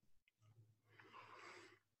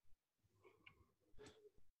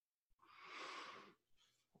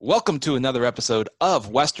Welcome to another episode of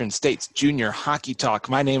Western States Junior Hockey Talk.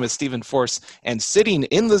 My name is Stephen Force, and sitting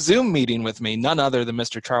in the Zoom meeting with me, none other than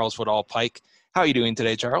Mr. Charles Woodall Pike. How are you doing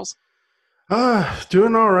today, Charles?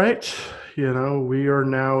 Doing all right. We are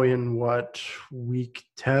now in week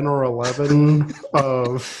 10 or 11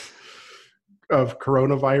 of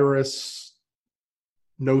coronavirus,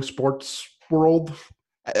 no sports world.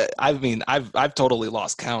 I've totally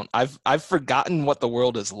lost count. I've forgotten what the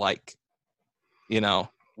world is like.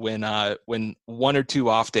 When one or two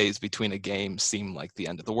off days between a game seem like the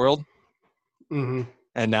end of the world. Mm-hmm.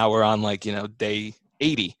 And now we're on day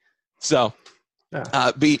 80. So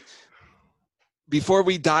Yeah. Before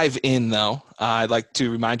we dive in, though, I'd like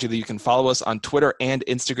to remind you that you can follow us on Twitter and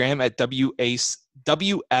Instagram at WSJR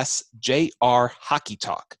Hockey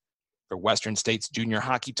Talk for Western States Junior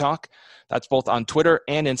Hockey Talk. That's both on Twitter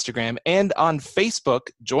and Instagram. And on Facebook,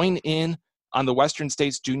 join in on the Western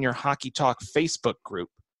States Junior Hockey Talk Facebook group.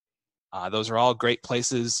 Those are all great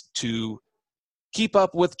places to keep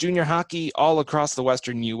up with junior hockey all across the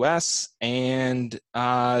Western U.S., and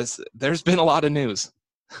there's been a lot of news.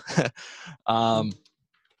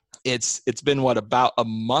 It's been about a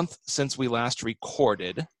month since we last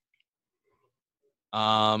recorded.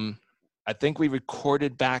 I think we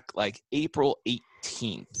recorded back like April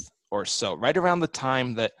 18th or so, right around the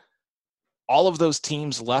time that all of those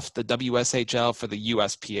teams left the WSHL for the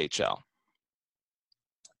USPHL.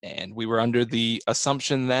 And we were under the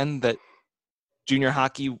assumption then that junior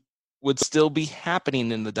hockey would still be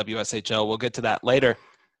happening in the WSHL. We'll get to that later.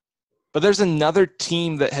 But there's another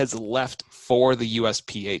team that has left for the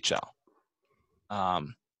USPHL.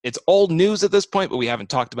 It's old news at this point, but we haven't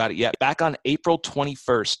talked about it yet. Back on April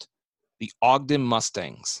 21st, the Ogden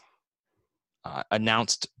Mustangs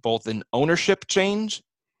announced both an ownership change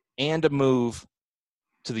and a move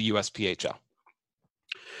to the USPHL.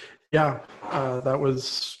 Yeah, that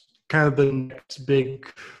was kind of the next big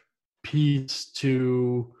piece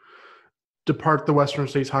to depart the Western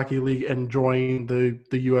States Hockey League and join the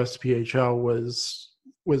USPHL was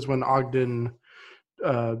when Ogden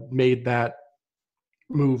made that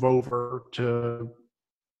move over to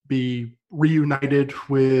be reunited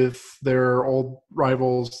with their old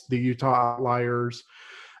rivals, the Utah Outliers,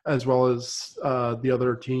 as well as the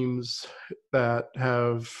other teams that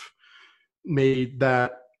have made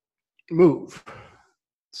that move.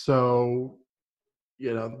 So,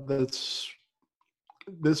 this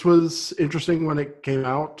was interesting when it came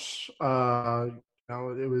out. It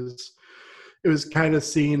was kind of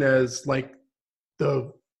seen as like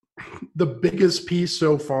the biggest piece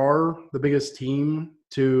so far, the biggest team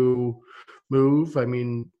to move. I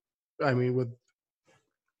mean, with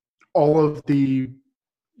all of the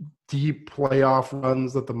deep playoff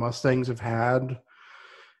runs that the Mustangs have had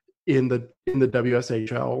in the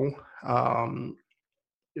WSHL,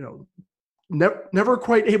 never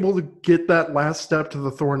quite able to get that last step to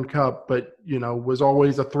the Thorn Cup, but was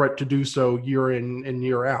always a threat to do so year in and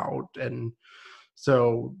year out. And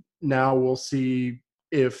so now we'll see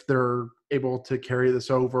if they're able to carry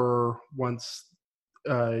this over once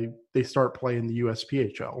they start playing the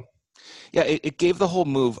USPHL. Yeah, it gave the whole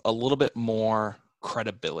move a little bit more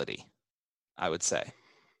credibility, I would say.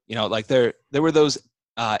 There were those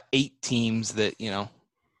 8 teams that,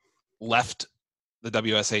 left the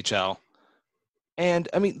WSHL. And,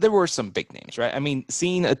 there were some big names, right?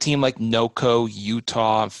 Seeing a team like NOCO,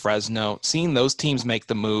 Utah, Fresno, seeing those teams make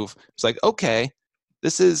the move, it's like, okay,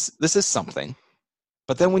 this is something.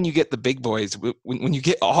 But then when you get the big boys, when you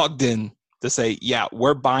get Ogden to say, yeah,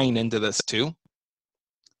 we're buying into this too,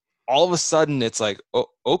 all of a sudden it's like, oh,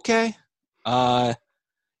 okay. That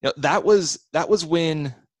was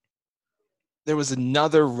when there was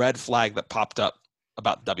another red flag that popped up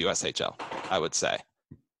about WSHL, I would say.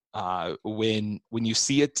 When you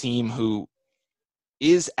see a team who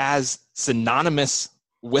is as synonymous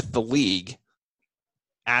with the league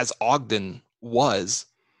as Ogden was,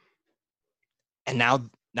 and now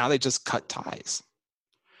they just cut ties.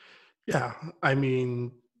 Yeah, I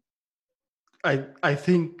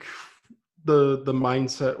think the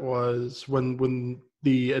mindset was when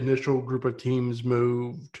the initial group of teams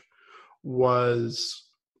moved was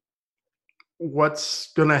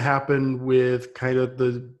what's going to happen with kind of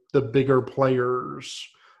the bigger players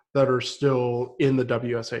that are still in the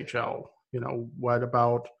WSHL. What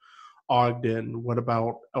about Ogden? What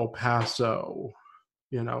about El Paso?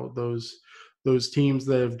 Those teams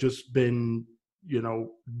that have just been,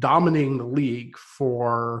 dominating the league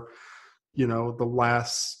for, the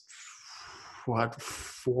last, 4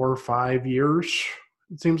 or 5 years,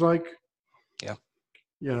 it seems like. Yeah.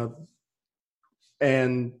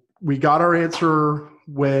 And we got our answer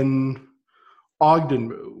when Ogden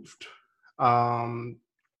moved. Um,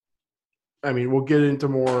 I mean, we'll get into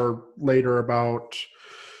more later about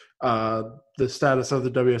the status of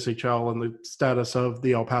the WSHL and the status of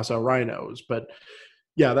the El Paso Rhinos. But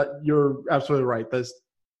yeah, that you're absolutely right.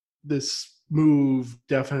 This move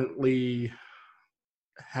definitely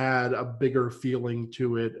had a bigger feeling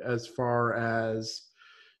to it as far as,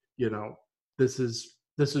 you know, this is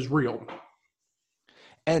real.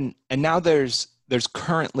 And now there's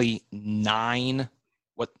currently 9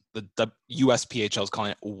 what the USPHL is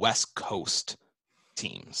calling it West Coast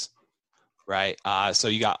teams, right? So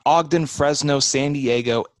you got Ogden, Fresno, San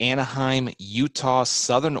Diego, Anaheim, Utah,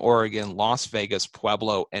 Southern Oregon, Las Vegas,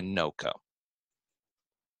 Pueblo, and NoCo.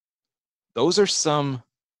 Those are some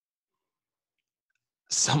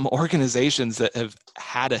organizations that have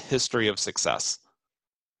had a history of success,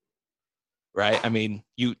 right? I mean,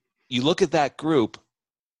 you look at that group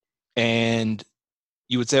and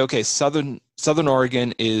you would say, okay, Southern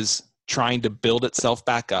Oregon is trying to build itself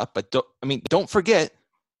back up, but don't forget,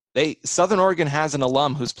 Southern Oregon has an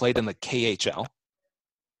alum who's played in the KHL.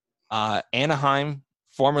 Anaheim,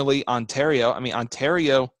 formerly Ontario. I mean,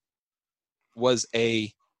 Ontario was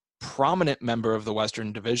a prominent member of the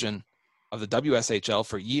Western Division of the WSHL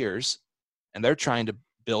for years, and they're trying to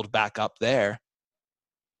build back up there.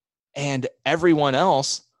 And everyone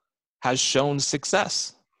else has shown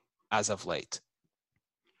success as of late.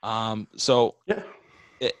 So yeah.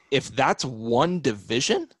 If that's one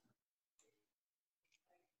division,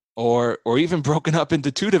 or even broken up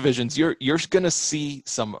into 2 divisions, you're going to see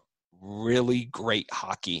some really great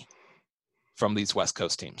hockey from these West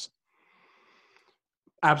Coast teams.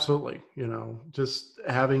 Absolutely. You know, just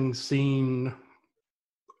having seen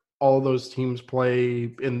all those teams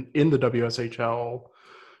play in the WSHL,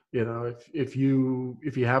 you know, if you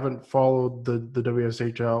haven't followed the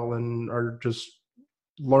WSHL and are just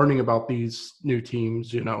learning about these new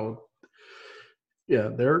teams, you know, yeah,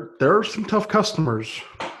 there are some tough customers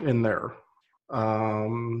in there. I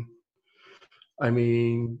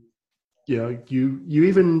mean, you know, you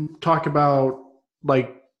even talk about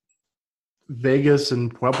like Vegas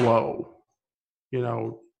and Pueblo, you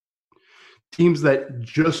know, teams that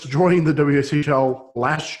just joined the WSHL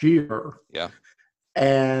last year. Yeah.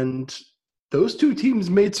 And those 2 teams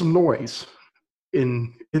made some noise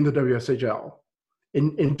in the WSHL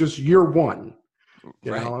in just year 1.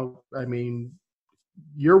 You Right. know, I mean,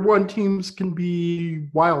 year 1 teams can be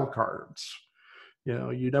wild cards. You know,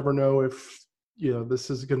 you never know if, you know, this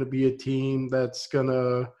is going to be a team that's going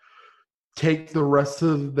to take the rest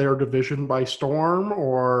of their division by storm,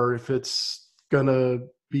 or if it's going to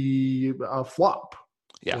be a flop.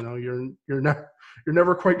 Yeah. You know, you're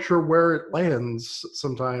never quite sure where it lands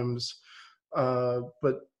sometimes.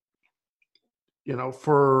 But you know,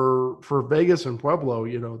 for Vegas and Pueblo,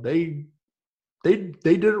 you know, they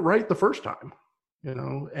did it right the first time, you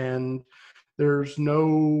know, and there's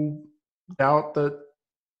no doubt that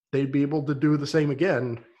they'd be able to do the same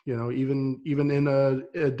again, you know, even in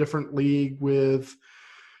a different league with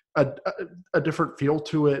a different feel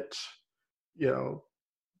to it. You know,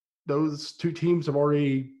 those 2 teams have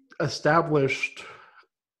already established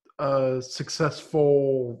a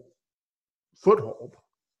successful foothold.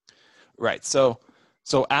 Right. So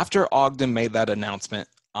after Ogden made that announcement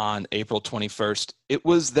on April 21st, it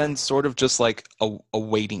was then sort of just like a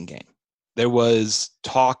waiting game. There was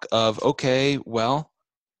talk of, okay, well,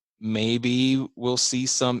 maybe we'll see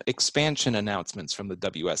some expansion announcements from the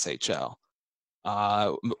WSHL.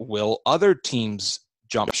 Will other teams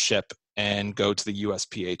jump ship and go to the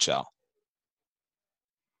USPHL?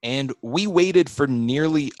 And we waited for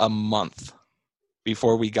nearly a month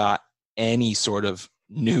before we got any sort of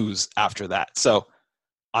news after that. So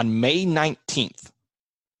on May 19th,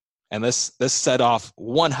 and this set off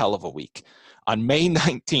one hell of a week. On May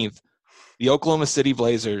 19th, the Oklahoma City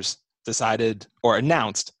Blazers decided, or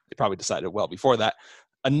announced, they probably decided well before that,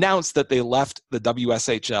 announced that they left the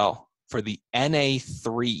WSHL for the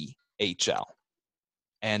NA3HL.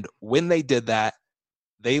 And when they did that,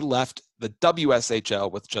 they left the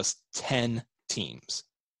WSHL with just 10 teams.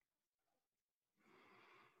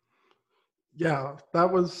 Yeah,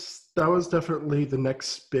 that was definitely the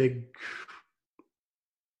next big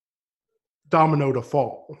domino to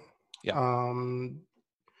fall. Yeah.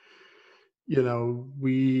 You know,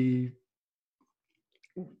 we,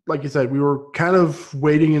 like you said, we were kind of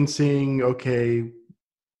waiting and seeing, okay,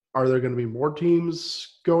 are there going to be more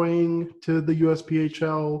teams going to the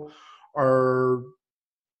USPHL? Are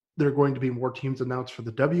there going to be more teams announced for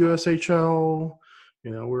the WSHL?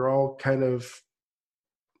 You know, we're all kind of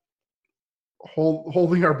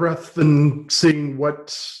holding our breath and seeing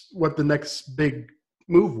what the next big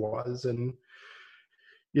move was. And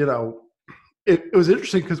you know, it was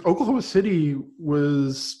interesting because Oklahoma City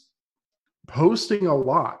was posting a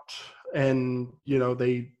lot, and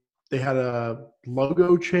they had a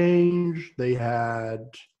logo change. They had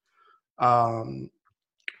didn't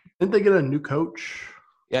they get a new coach?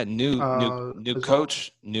 Yeah, new As well.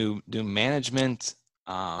 coach, new management,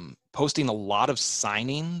 posting a lot of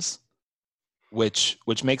signings, which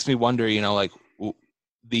makes me wonder, like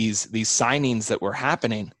these signings that were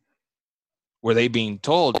happening, were they being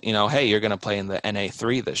told, hey, you're going to play in the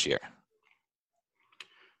NA3 this year?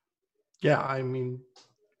 Yeah, I mean,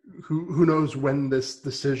 who knows when this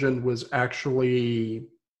decision was actually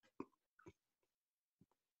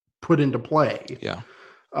put into play? Yeah.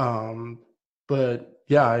 But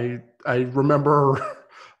yeah, I remember.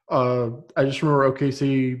 I just remember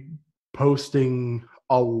OKC posting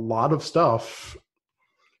a lot of stuff,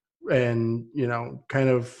 and kind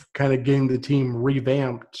of getting the team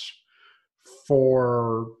revamped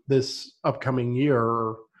for this upcoming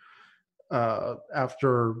year.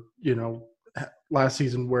 After last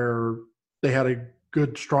season, where they had a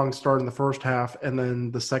good strong start in the first half, and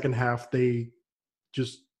then the second half they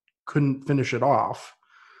just couldn't finish it off.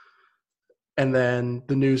 And then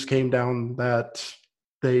the news came down that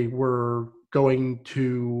they were going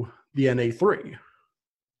to the NA3.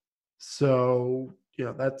 So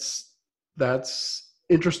that's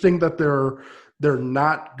interesting that they're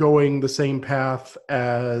not going the same path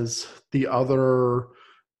as the other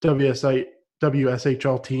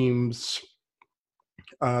WSHL teams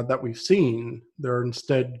that we've seen. They're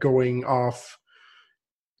instead going off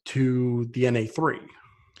to the NA3.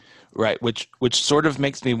 Right, which sort of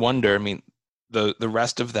makes me wonder. I mean, the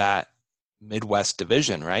rest of that Midwest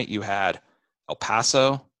division, right? You had El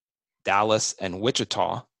Paso, Dallas, and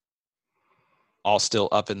Wichita all still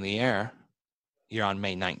up in the air here on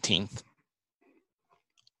May 19th.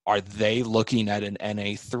 Are they looking at an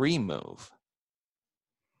NA3 move?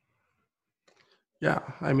 Yeah,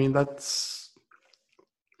 I mean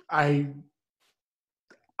I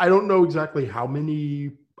don't know exactly how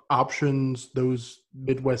many options those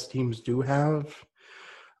Midwest teams do have,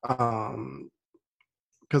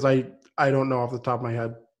 because I don't know off the top of my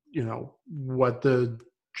head, what the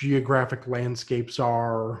geographic landscapes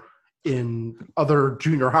are in other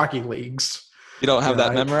junior hockey leagues. You don't have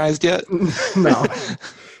that memorized yet? No.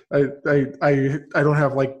 I don't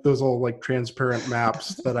have like those old like transparent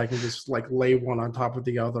maps that I can just like lay one on top of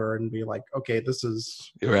the other and be like, okay, this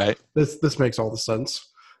is You're right. This makes all the sense.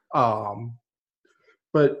 But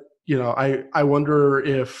I wonder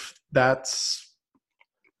if that's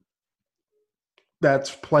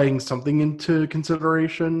playing something into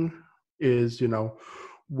consideration. Is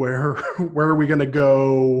where where are we going to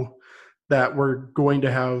go that we're going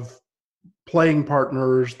to have playing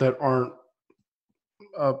partners that aren't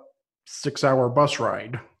a 6-hour bus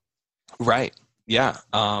ride? Right. Yeah.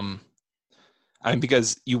 I mean,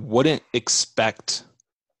 because you wouldn't expect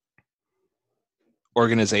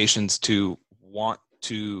organizations to want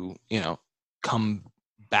to, come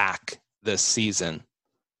back this season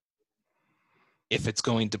if it's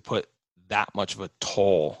going to put that much of a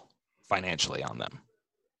toll financially on them.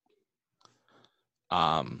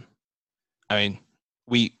 I mean,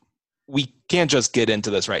 we can't just get into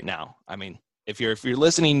this right now. I mean, if you're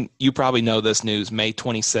listening, you probably know this news. May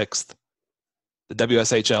 26th, the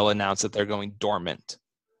WSHL announced that they're going dormant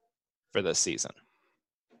for this season.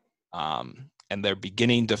 And they're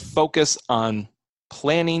beginning to focus on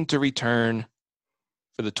planning to return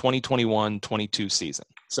for the 2021-22 season.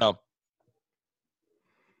 So,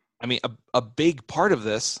 I mean, a big part of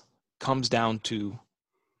this comes down to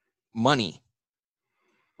money,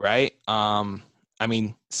 right? I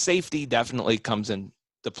mean, safety definitely comes into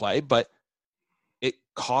play, but it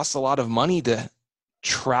costs a lot of money to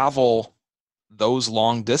travel those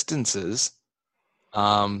long distances.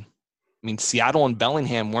 I mean, Seattle and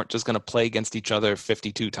Bellingham weren't just going to play against each other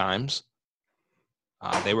 52 times.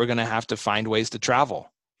 They were going to have to find ways to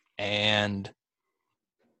travel. And,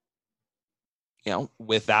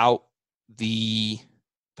 without the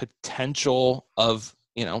potential of,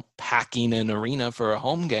 packing an arena for a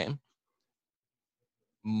home game,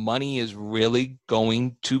 money is really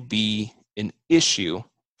going to be an issue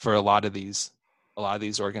for a lot of these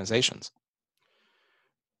organizations.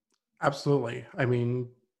 Absolutely. I mean,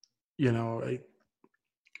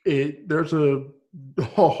 there's a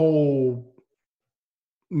whole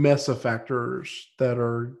mess of factors that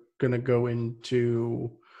are going to go into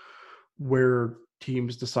where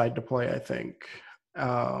teams decide to play, I think.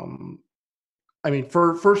 I mean,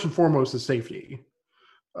 first and foremost is safety.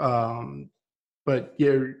 But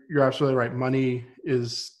you're absolutely right. Money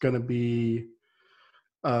is going to be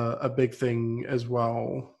a big thing as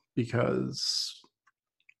well, because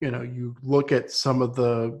you look at some of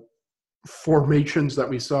the formations that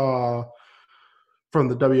we saw from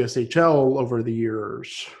the WSHL over the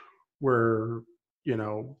years, where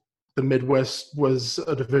the Midwest was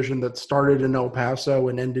a division that started in El Paso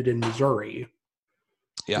and ended in Missouri.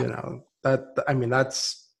 Yeah.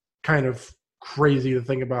 That's kind of crazy to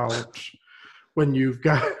think about when you've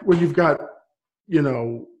got when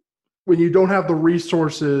you don't have the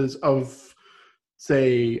resources of,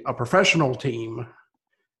 say, a professional team,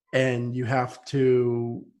 and you have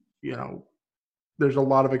to, there's a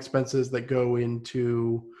lot of expenses that go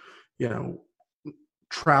into,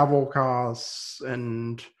 travel costs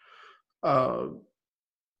and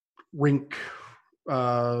rink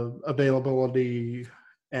availability,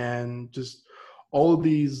 and just all of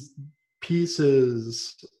these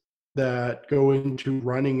pieces that go into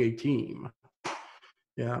running a team.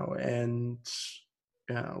 And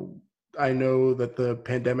I know that the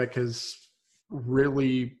pandemic has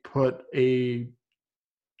really put a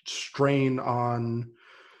strain on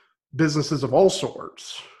businesses of all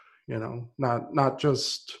sorts, not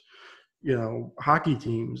just hockey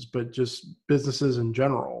teams, but just businesses in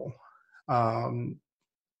general.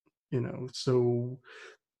 So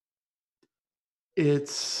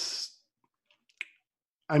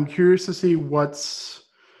I'm curious to see what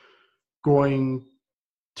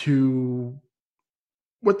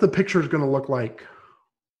the picture is going to look like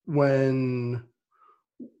when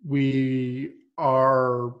we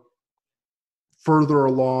are further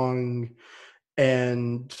along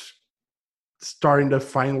and starting to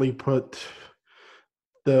finally put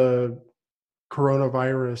the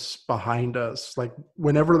coronavirus behind us, like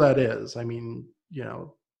whenever that is.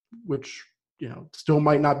 Which still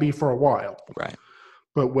might not be for a while, Right.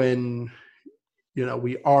 but when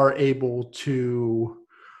we are able to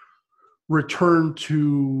return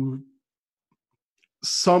to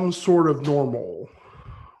some sort of normal,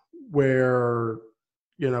 where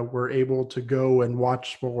we're able to go and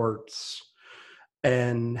watch sports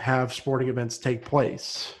and have sporting events take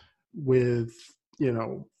place with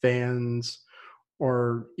fans,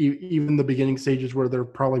 or even the beginning stages where there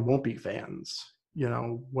probably won't be fans.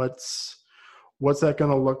 What's that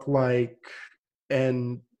going to look like,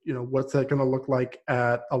 and what's that going to look like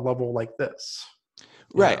at a level like this?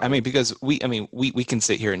 Right. Because we can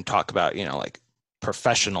sit here and talk about, like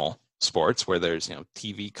professional sports where there's,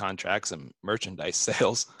 TV contracts and merchandise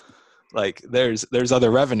sales. Like there's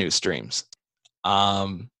other revenue streams.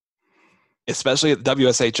 Especially at the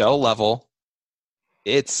WSHL level,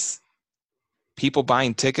 it's people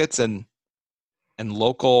buying tickets and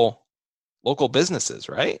local businesses,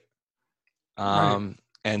 right? Right.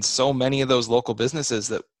 And so many of those local businesses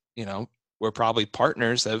that, we're probably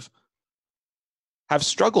partners have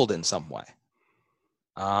struggled in some way.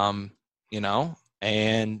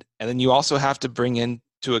 And then you also have to bring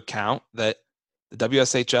into account that the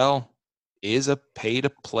WSHL is a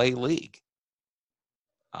pay-to-play league.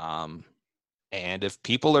 And if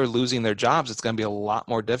people are losing their jobs, it's going to be a lot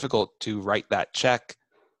more difficult to write that check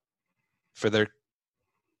for their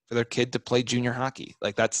kid to play junior hockey.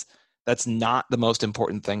 Like that's not the most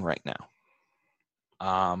important thing right now.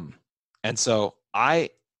 And so I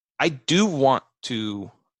do want to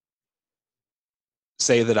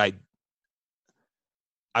say that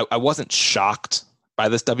I wasn't shocked by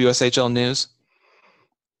this WSHL news.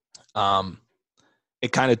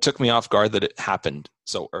 It kind of took me off guard that it happened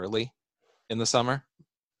so early in the summer.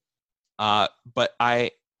 But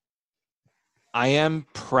I am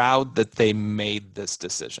proud that they made this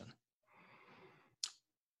decision.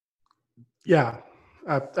 Yeah,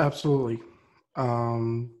 absolutely.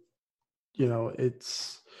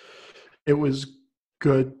 It was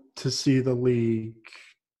good to see the league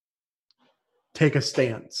take a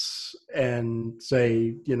stance and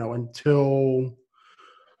say, until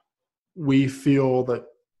we feel that,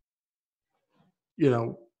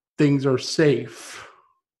 things are safe,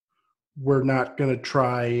 we're not going to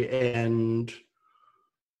try and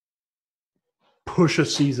push a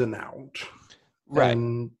season out. Right.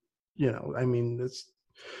 And, it's,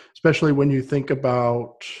 especially when you think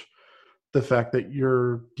about the fact that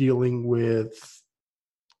you're dealing with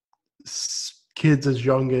kids as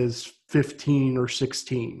young as 15 or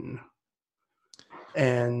 16,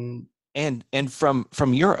 and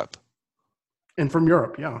from Europe. And from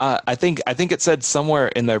Europe, yeah. I think it said somewhere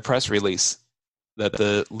in their press release that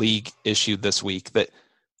the league issued this week that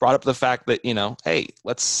brought up the fact that, hey,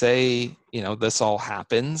 let's say, this all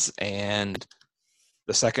happens and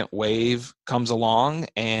the second wave comes along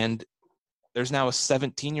and there's now a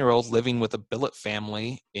 17-year-old living with a billet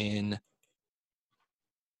family in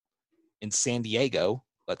San Diego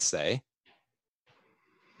let's say,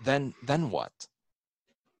 then what?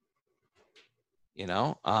 You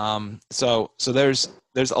know, so there's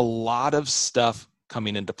a lot of stuff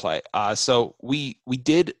coming into play. So we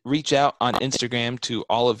did reach out on Instagram to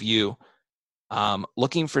all of you,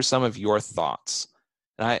 looking for some of your thoughts,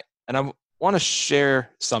 and I want to share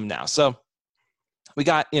some now. So we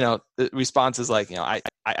got, the responses like,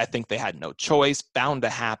 I think they had no choice, bound to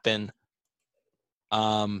happen.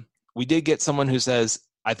 We did get someone who says,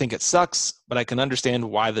 I think it sucks, but I can understand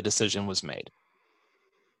why the decision was made.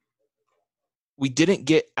 We didn't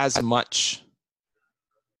get as much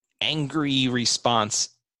angry response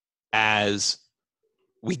as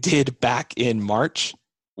we did back in March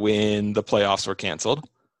when the playoffs were canceled.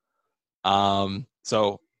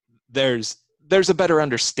 So there's a better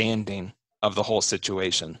understanding of the whole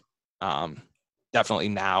situation, definitely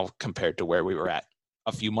now compared to where we were at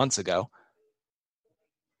a few months ago.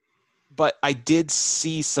 But I did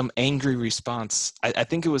see some angry response. I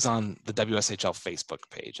think it was on the WSHL Facebook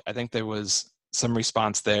page. I think there was some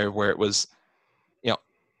response there where it was,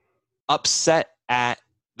 upset at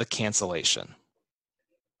the cancellation.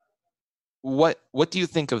 What do you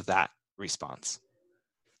think of that response?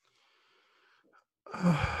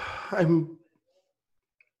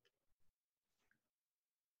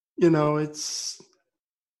 It's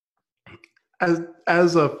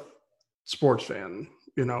as a sports fan,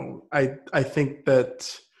 I think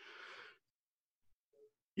that,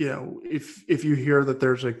 if you hear that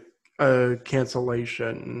there's a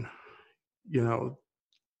cancellation,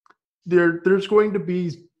 there's going to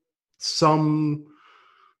be some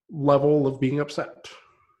level of being upset.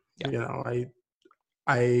 Yeah.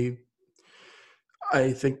 I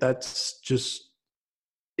think that's just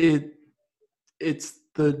it. It's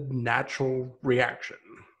the natural reaction,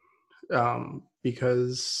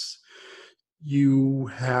 because you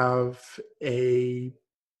have a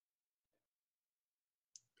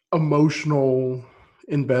emotional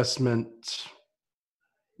investment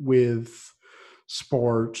with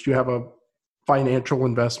sports. You have a financial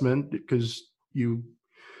investment because you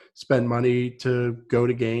spend money to go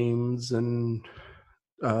to games and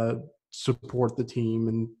support the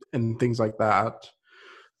team and things like that.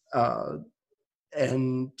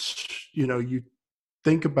 And, you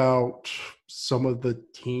think about some of the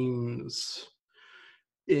teams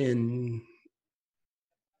in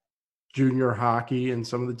junior hockey and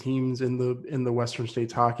some of the teams in the Western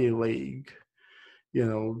States Hockey League,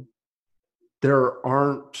 there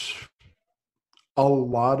aren't a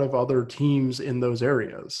lot of other teams in those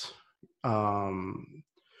areas.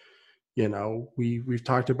 We've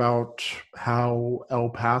talked about how El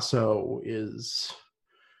Paso is,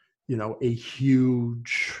 a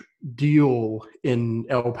huge deal in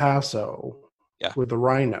El Paso with the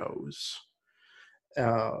Rhinos.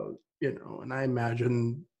 And I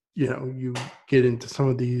imagine, you get into some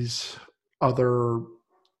of these other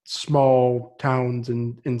small towns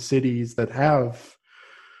and cities that have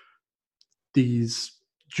these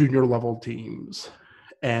junior level teams,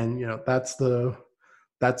 and that's the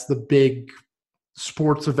big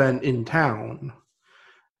sports event in town,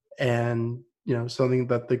 and something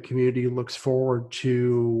that the community looks forward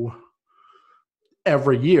to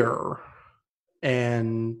every year,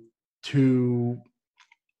 and to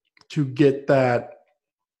get that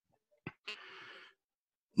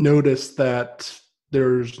notice that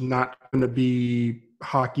there's not going to be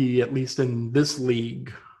hockey, at least in this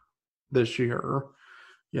league this year,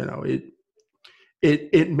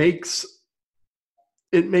 it makes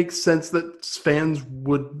sense that fans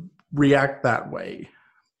would react that way.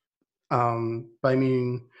 I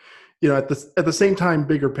mean, at the same time,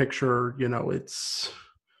 bigger picture, it's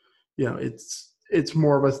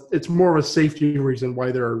more of a safety reason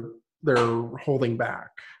why they're holding back,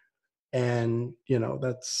 and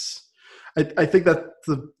that's I think that's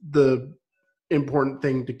the important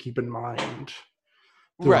thing to keep in mind.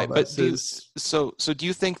 Right, but so do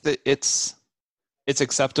you think that it's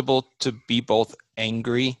acceptable to be both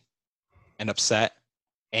angry and upset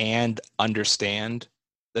and understand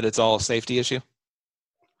that it's all a safety issue?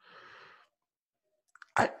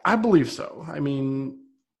 I believe so. I mean,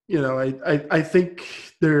 I think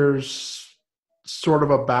there's sort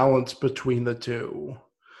of a balance between the two,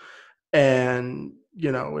 and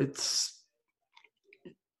it's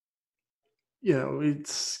you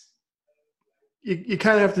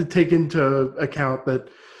kind of have to take into account that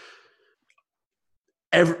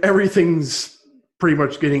everything's pretty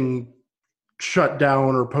much getting shut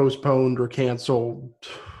down or postponed or canceled,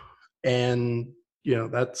 and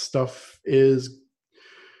that stuff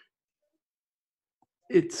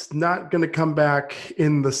it's not going to come back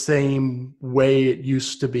in the same way it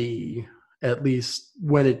used to be at least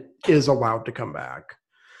when it is allowed to come back.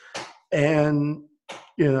 And,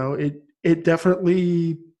 it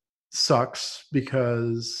definitely sucks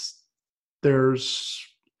because there's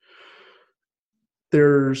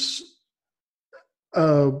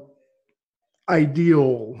a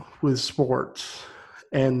ideal with sports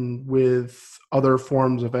and with other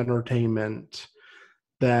forms of entertainment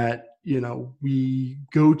that, we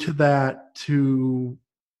go to that to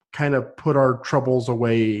kind of put our troubles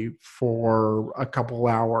away for a couple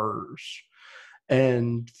hours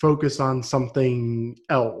and focus on something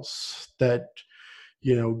else that,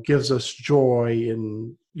 gives us joy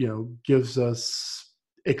and, gives us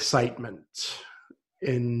excitement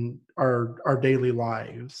in our daily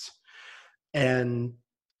lives. And,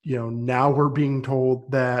 now we're being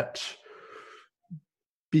told that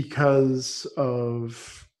because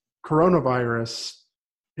of coronavirus,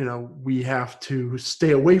 we have to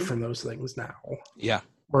stay away from those things now. Yeah.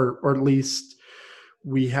 Or at least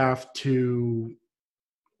we have to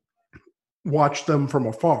watch them from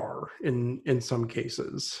afar in some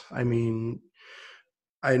cases. I mean,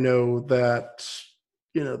 I know that,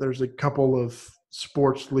 there's a couple of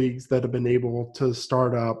sports leagues that have been able to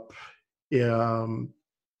start up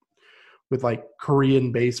with like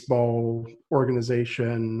Korean baseball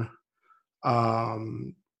organization,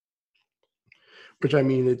 which, I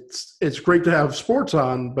mean, it's great to have sports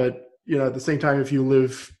on, but at the same time, if you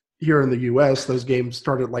live here in the U.S., those games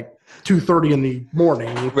start at like 2:30 in the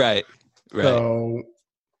morning. Right. So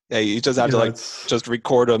yeah, you just have to just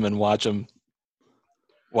record them and watch them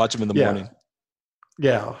in the morning.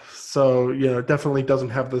 Yeah. So, it definitely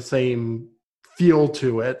doesn't have the same feel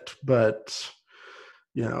to it, but,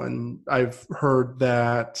 and I've heard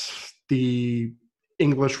that the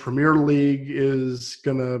English Premier League is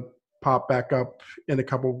going to pop back up in a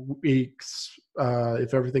couple weeks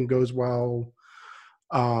if everything goes well.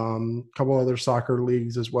 A couple other soccer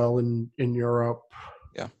leagues as well in Europe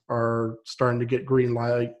are starting to get green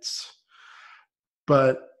lights.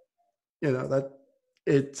 But, that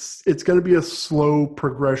it's going to be a slow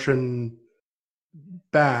progression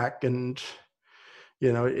back, and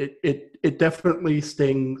it definitely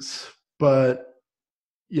stings, but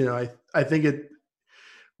I think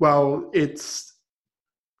it's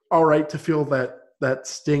all right to feel that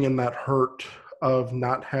sting and that hurt of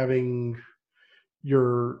not having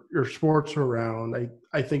your sports around.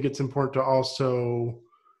 I think it's important to also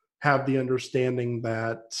have the understanding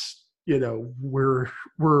that we're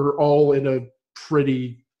all in a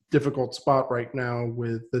pretty difficult spot right now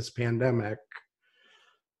with this pandemic,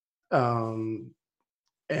 and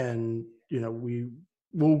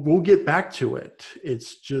we'll get back to it.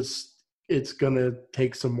 It's just gonna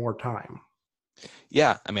take some more time.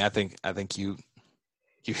 Yeah, I mean, I think you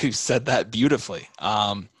said that beautifully.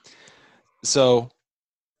 So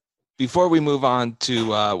before we move on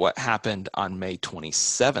to what happened on May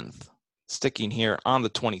 27th, sticking here on the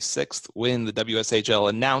 26th, when the WSHL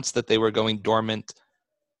announced that they were going dormant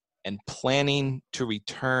and planning to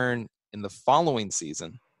return in the following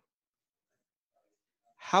season,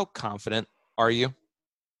 how confident are you?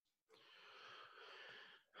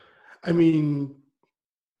 I mean,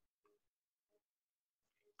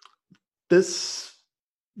 this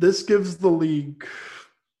gives the league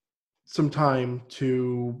some time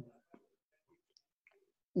to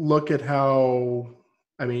look at how,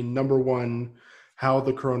 number one, how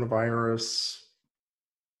the coronavirus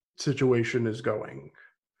situation is going.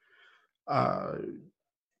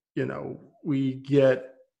 We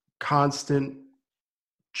get constant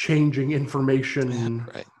changing information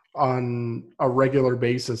on a regular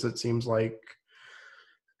basis, it seems like.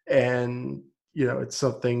 And, it's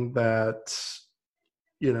something that,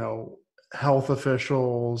 health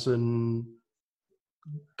officials and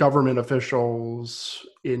government officials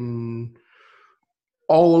in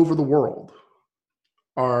all over the world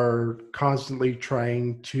are constantly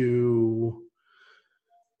trying to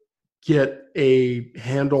get a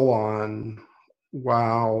handle on,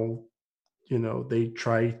 while they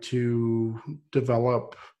try to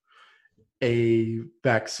develop a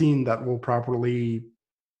vaccine that will properly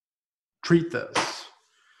treat this.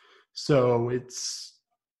 So it's,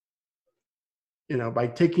 by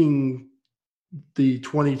taking the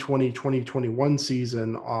 2020-2021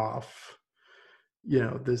 season off,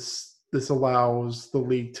 this allows the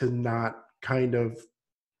league to not kind of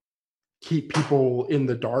keep people in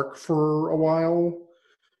the dark for a while,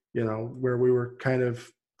 where we were kind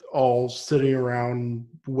of all sitting around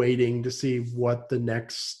waiting to see what the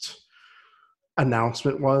next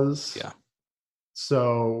announcement was. Yeah.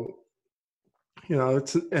 So,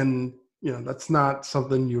 that's not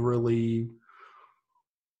something you really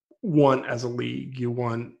want as a league. You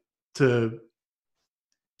want to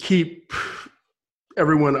keep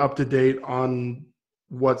everyone up to date on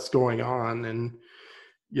what's going on. And,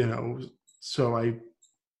 so I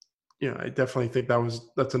definitely think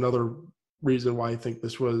that's another reason why I think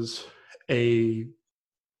this was a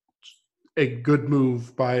good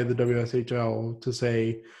move by the WSHL to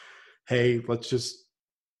say, hey, let's just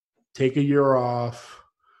take a year off.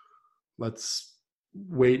 Let's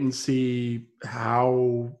wait and see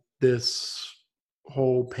how this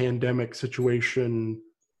whole pandemic situation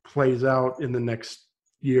plays out in the next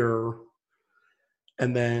year.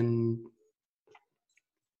 And then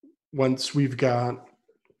once we've got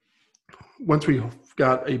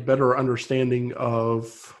a better understanding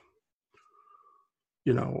of,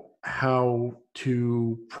 how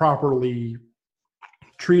to properly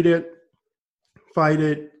treat it, fight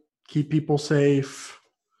it, keep people safe,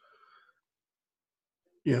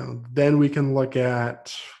 then we can look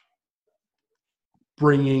at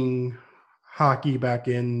bringing hockey back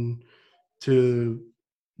in to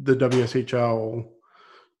the WSHL,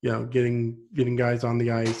 getting guys on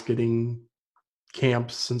the ice, getting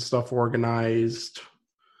camps and stuff organized.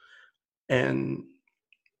 And,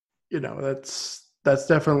 that's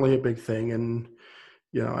definitely a big thing. And,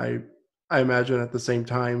 I imagine at the same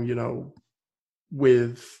time,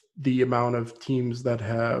 with the amount of teams that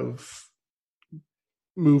have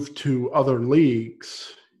moved to other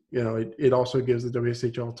leagues, it also gives the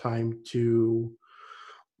WSHL time to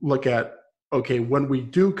look at, okay, when we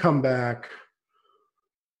do come back,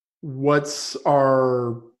 what's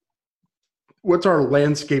our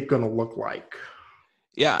landscape going to look like?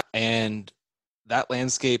 Yeah, and that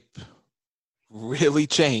landscape really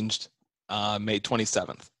changed May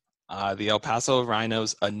 27th. The El Paso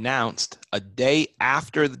Rhinos announced a day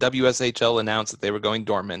after the WSHL announced that they were going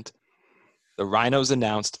dormant. The Rhinos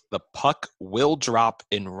announced the puck will drop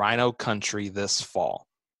in Rhino country this fall.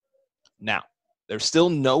 Now, there's still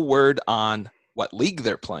no word on what league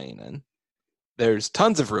they're playing in. There's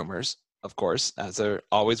tons of rumors, of course, as there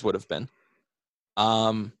always would have been.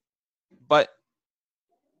 But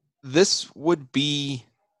this would be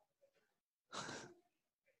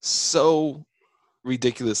so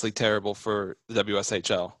ridiculously terrible for the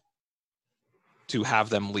WSHL to have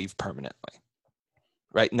them leave permanently,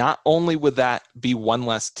 right? Not only would that be one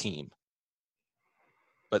less team,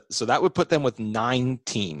 but so that would put them with 9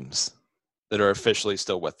 teams that are officially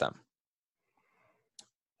still with them.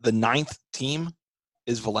 The 9th team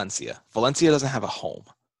is Valencia. Valencia doesn't have a home.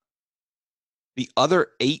 The other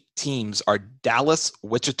 8 teams are Dallas,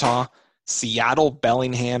 Wichita, Seattle,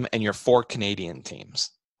 Bellingham, and your 4 Canadian teams.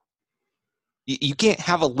 You can't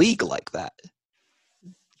have a league like that.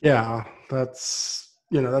 Yeah, that's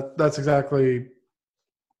that's exactly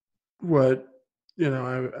what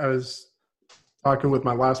I was talking with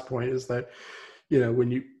my last point, is that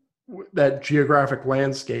when that geographic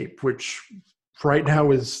landscape, which right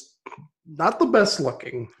now is not the best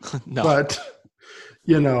looking, No. But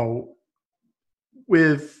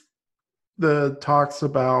with the talks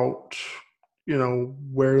about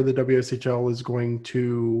where the WSHL is going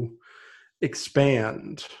to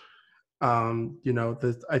expand,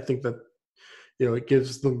 I think that it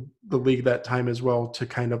gives the league that time as well to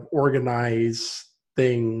kind of organize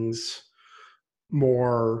things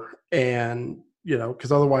more. And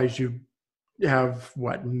because otherwise you have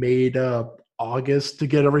made up August to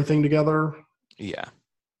get everything together. Yeah.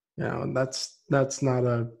 And that's not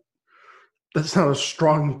a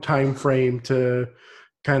strong time frame to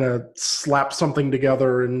kind of slap something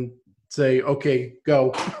together and say, okay,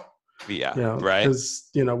 go. Yeah, right. Because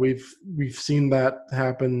we've seen that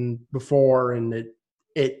happen before, and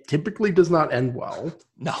it typically does not end well.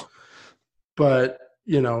 No. But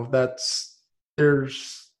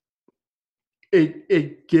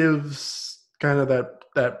it gives kind of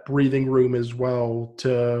that breathing room as well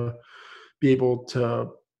to be able to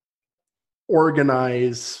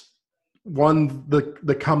organize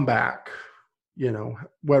the comeback.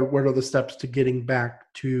 What are the steps to getting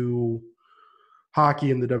back to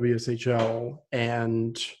hockey in the WSHL,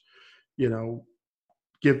 and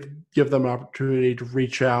give them an opportunity to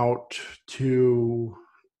reach out to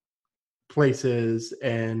places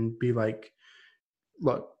and be like,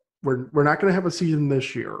 look, we're not going to have a season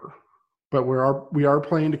this year, but we are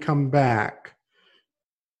planning to come back.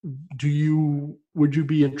 Would you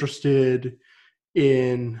be interested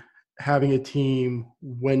in having a team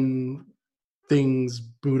when things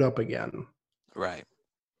boot up again? Right.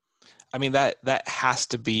 I mean, that has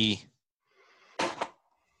to be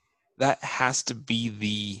the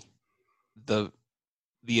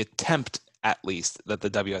attempt, at least, that the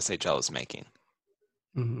WSHL is making.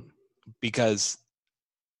 Mm-hmm. Because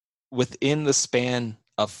within the span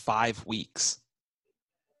of 5 weeks,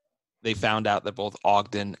 they found out that both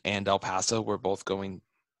Ogden and El Paso were both going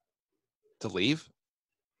to leave.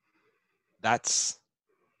 That's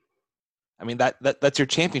your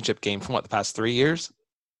championship game from what, the past 3 years,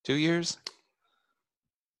 2 years,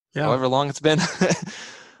 however long it's been.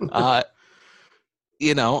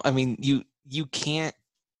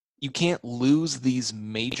 You can't lose these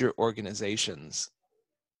major organizations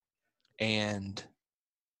and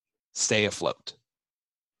stay afloat.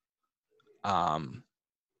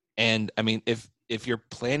 And I mean, if you're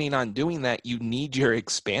planning on doing that, you need your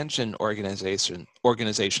expansion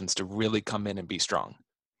organizations to really come in and be strong.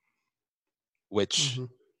 Which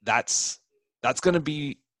that's going to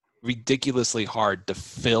be ridiculously hard to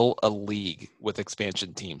fill a league with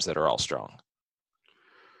expansion teams that are all strong.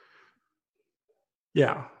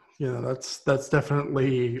 Yeah, that's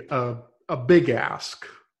definitely a big ask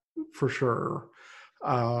for sure.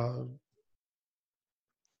 I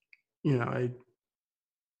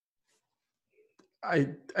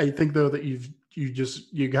think though that you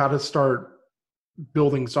got to start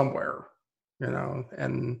building somewhere,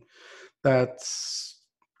 and that's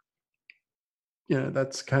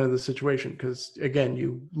kind of the situation, because again,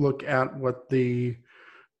 you look at what the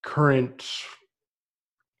current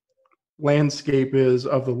landscape is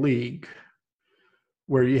of the league,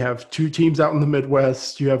 where you have 2 teams out in the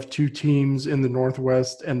Midwest, you have 2 teams in the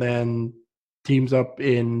Northwest, and then teams up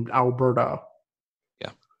in Alberta.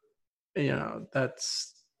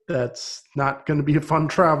 That's not going to be a fun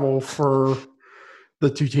travel for the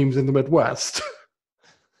 2 teams in the Midwest.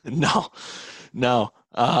 No. So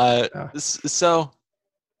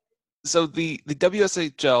the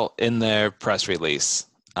WSHL in their press release,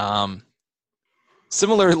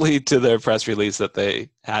 similarly to their press release that they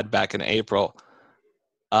had back in April,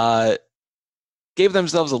 gave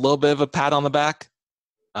themselves a little bit of a pat on the back,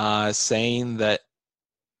 saying that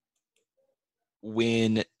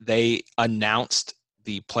when they announced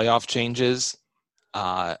the playoff changes,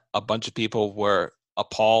 a bunch of people were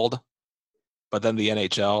appalled, but then the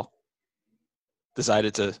NHL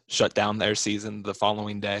decided to shut down their season the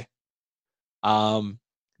following day. Do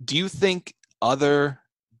you think other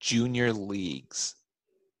junior leagues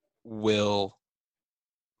will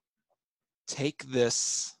take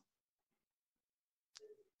this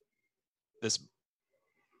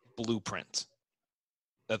blueprint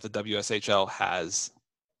that the WSHL has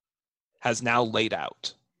now laid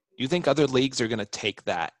out? Do you think other leagues are going to take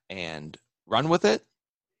that and run with it?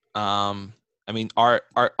 I mean, are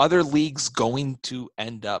other leagues going to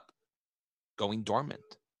end up going dormant?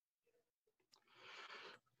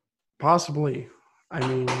 Possibly. I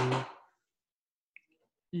mean,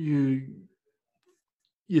 you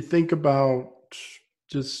think about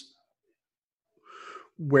just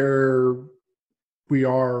where we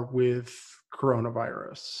are with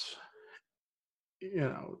coronavirus.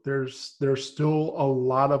 There's still a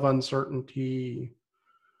lot of uncertainty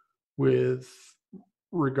with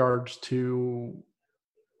regards to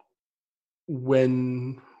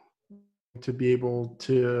when to be able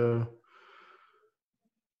to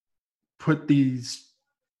put these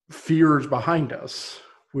fears behind us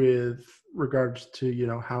with regards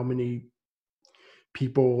to how many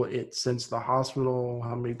people it sends to the hospital,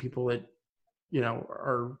 how many people it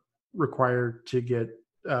are required to get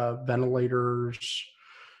ventilators,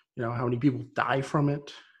 how many people die from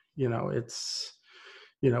it. It's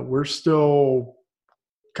we're still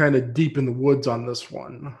kind of deep in the woods on this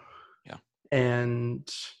one. Yeah. And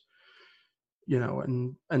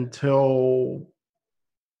and until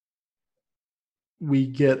we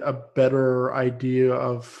get a better idea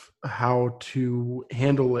of how to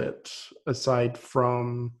handle it, aside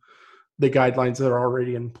from the guidelines that are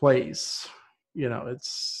already in place,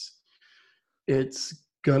 it's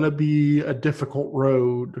gonna be a difficult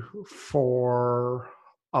road for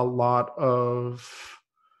a lot of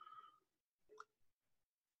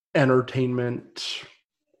entertainment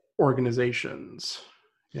organizations.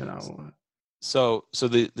 So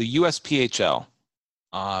the USPHL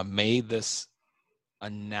made this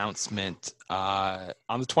announcement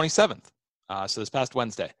on the 27th, so this past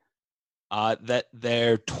Wednesday, that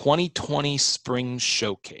their 2020 spring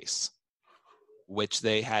showcase, which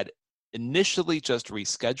they had initially just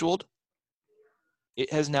rescheduled,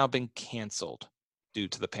 it has now been canceled due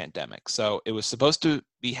to the pandemic. So it was supposed to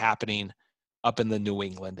be happening up in the New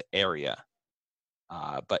England area,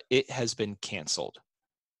 but it has been canceled.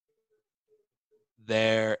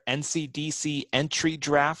 Their NCDC entry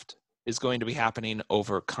draft is going to be happening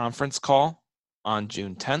over conference call on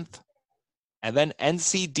June 10th. And then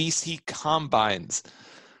NCDC combines.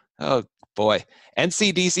 Oh boy.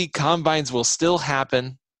 NCDC combines will still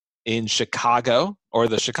happen In Chicago, or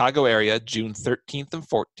the Chicago area, June 13th and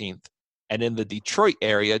 14th, and in the Detroit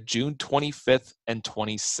area, June 25th and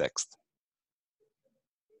 26th.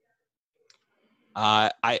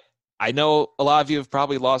 I know a lot of you have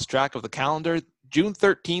probably lost track of the calendar. June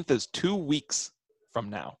 13th is 2 weeks from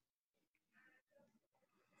now.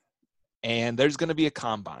 And there's going to be a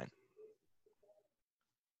combine.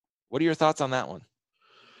 What are your thoughts on that one?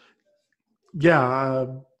 Yeah,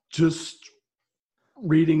 just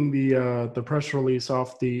reading the press release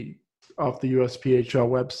off the USPHL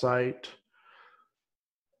website.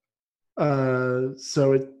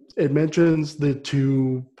 So it mentions the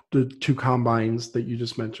two combines that you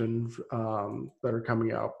just mentioned that are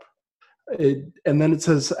coming up. And then it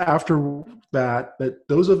says after that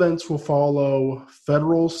those events will follow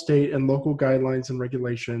federal, state, and local guidelines and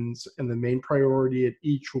regulations, and the main priority at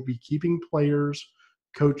each will be keeping players,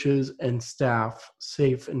 coaches, and staff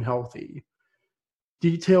safe and healthy.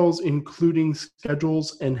 Details, including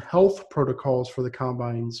schedules and health protocols for the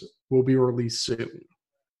combines, will be released soon.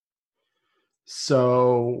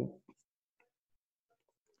 So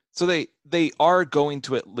they are going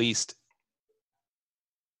to at least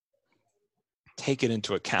take it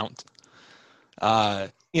into account. They're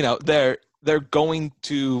going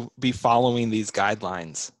to be following these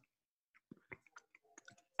guidelines.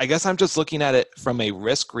 I guess I'm just looking at it from a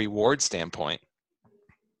risk reward standpoint.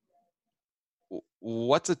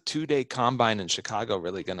 What's a 2-day combine in Chicago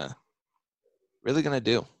really gonna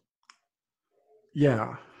do?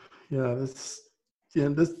 Yeah. This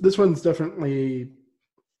one's definitely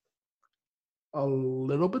a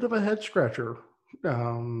little bit of a head scratcher.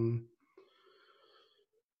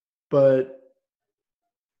 But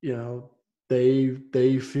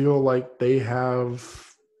they feel like they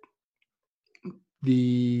have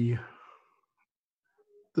the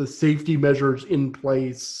safety measures in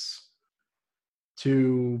place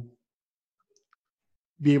to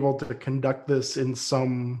be able to conduct this in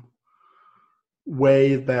some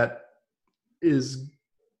way that is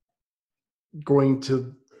going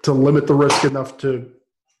to limit the risk enough to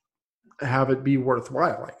have it be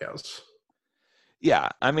worthwhile, I guess. Yeah,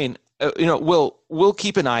 I mean, we'll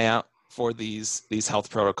keep an eye out for these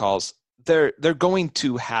health protocols. They're going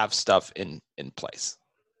to have stuff in place.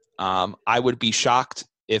 I would be shocked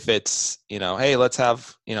if it's, hey, let's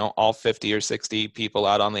have, all 50 or 60 people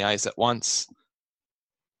out on the ice at once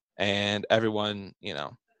and everyone,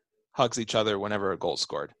 hugs each other whenever a goal's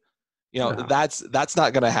scored. That's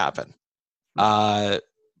not going to happen.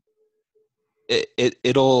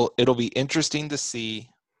 It'll be interesting to see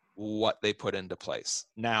what they put into place.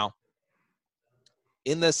 Now,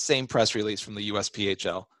 in this same press release from the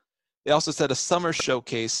USPHL, they also said a summer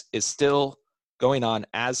showcase is still going on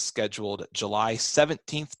as scheduled, July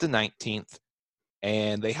 17th to 19th,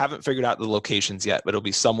 and they haven't figured out the locations yet, but it'll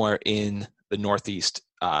be somewhere in the Northeast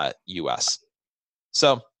U.S.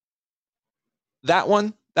 So that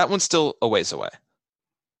one's still a ways away.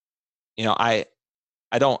 I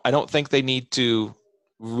don't think they need to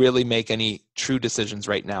really make any true decisions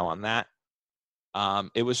right now on that.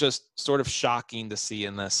 It was just sort of shocking to see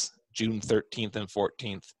in this June 13th and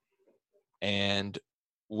 14th, and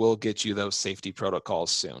we'll get you those safety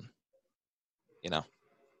protocols soon.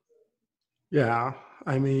 Yeah,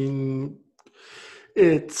 I mean,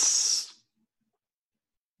 it's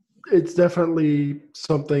definitely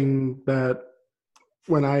something that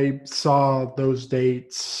when I saw those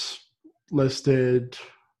dates listed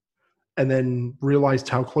and then realized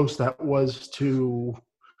how close that was to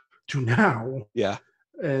now. Yeah.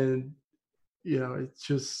 And, it's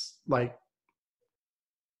just like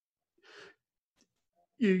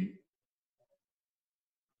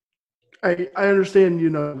I understand,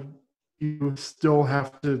 you still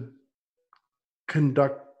have to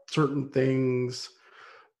conduct certain things,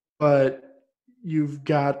 but you've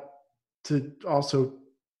got to also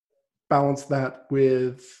balance that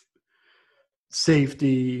with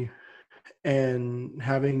safety and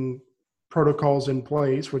having protocols in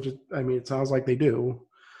place, which it sounds like they do.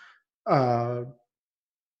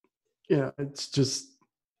 It's just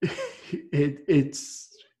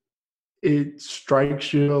it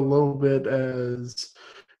strikes you a little bit as,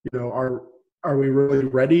 are we really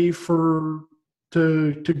ready to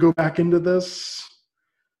go back into this?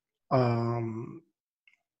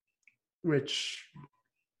 Which,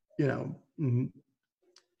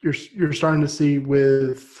 you're starting to see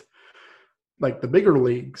with like the bigger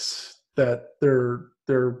leagues that they're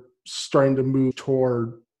starting to move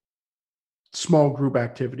toward small group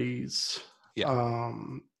activities. Yeah.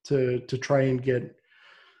 To try and get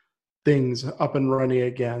things up and running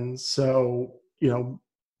again. So,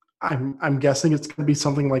 I'm guessing it's going to be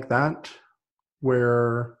something like that,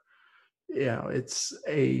 where it's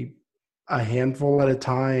a handful at a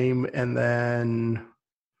time, and then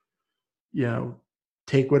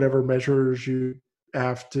take whatever measures you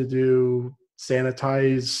have to do,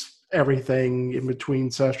 sanitize everything in between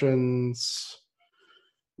sessions.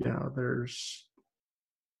 There's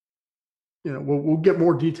we'll get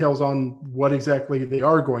more details on what exactly they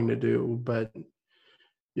are going to do, but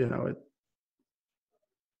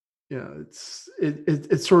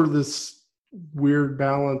it's sort of this weird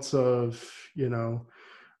balance of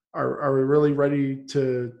are we really ready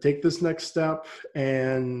to take this next step?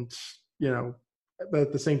 And but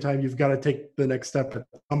at the same time, you've got to take the next step at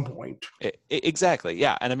some point. Exactly.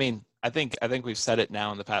 Yeah. And I mean, I think we've said it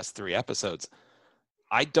now in the past 3 episodes.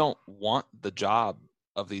 I don't want the job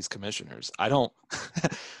of these commissioners. I don't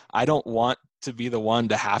I don't want to be the one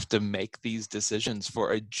to have to make these decisions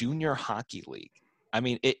for a junior hockey league. I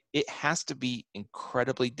mean, it has to be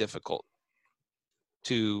incredibly difficult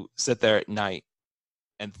to sit there at night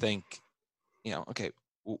and think, okay,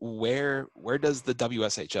 where does the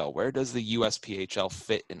WSHL, where does the USPHL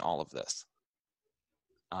fit in all of this?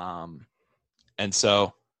 And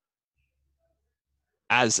so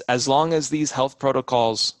as long as these health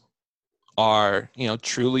protocols are,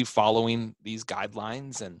 truly following these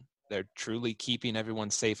guidelines and they're truly keeping everyone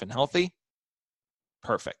safe and healthy,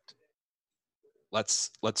 perfect.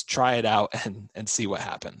 Let's try it out and see what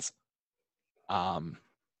happens.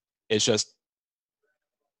 It's just,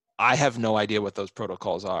 I have no idea what those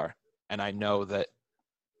protocols are. And I know that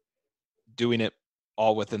doing it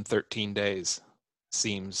all within 13 days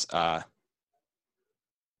seems like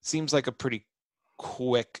a pretty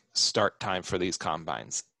quick start time for these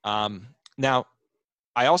combines. Now,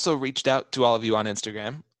 I also reached out to all of you on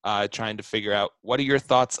Instagram, trying to figure out, what are your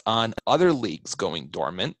thoughts on other leagues going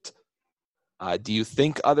dormant? Do you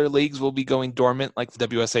think other leagues will be going dormant like the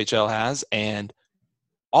WSHL has? And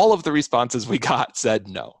all of the responses we got said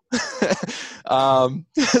no.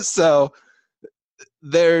 So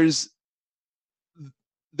there's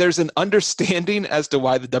an understanding as to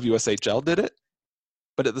why the WSHL did it,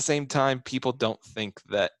 but at the same time, people don't think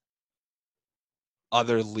that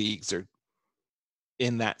other leagues are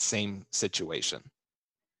in that same situation.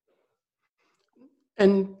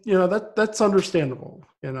 And that's understandable.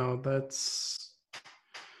 That's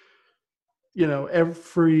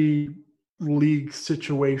every league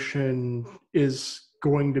situation is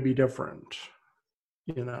going to be different.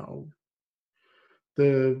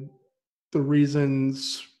 The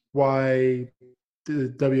reasons why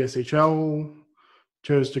the WSHL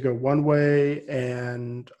chose to go one way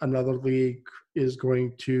and another league is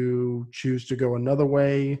going to choose to go another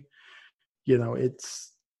way,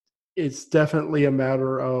 it's definitely a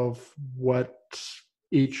matter of what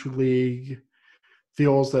each league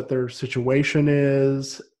feels that their situation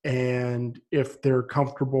is, and if they're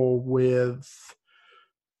comfortable with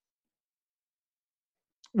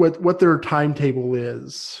what their timetable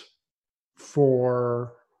is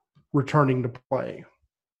for returning to play.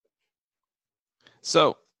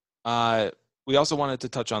 So we also wanted to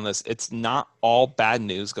touch on this. It's not all bad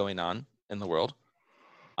news going on in the world.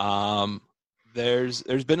 There's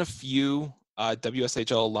been a few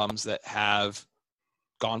WSHL alums that have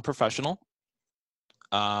gone professional.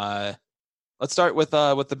 Let's start with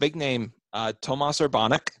the big name, Tomas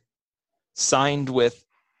Urbanek, signed with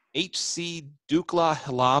HC Dukla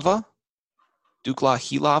Hilava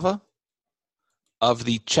of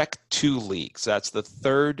the Czech 2 League. So that's the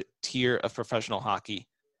 3rd tier of professional hockey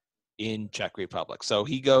in Czech Republic. So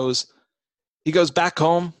he goes back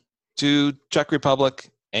home to Czech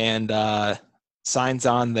Republic and signs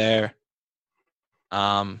on there.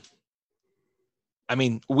 I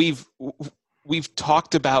mean, we've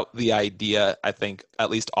talked about the idea, I think,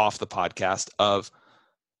 at least off the podcast, of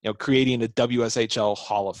creating a WSHL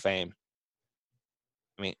Hall of Fame.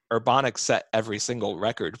 I mean, Urbanek set every single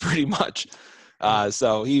record pretty much.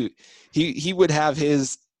 So he would have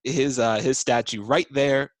his statue right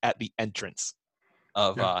there at the entrance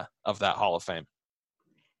of that Hall of Fame.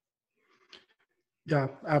 Yeah,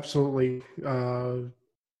 absolutely.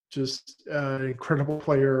 Just an incredible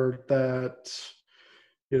player that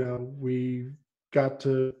we got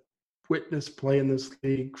to witness play in this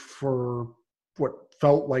league for what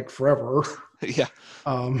felt like forever. Yeah.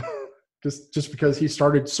 Just because he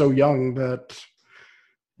started so young that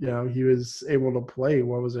he was able to play,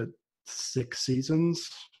 what was it, 6 seasons?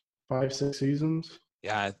 5-6 seasons?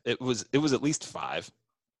 Yeah, it was at least 5.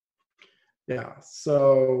 Yeah.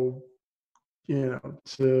 So,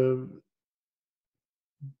 to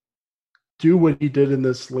do what he did in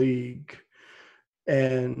this league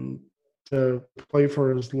and to play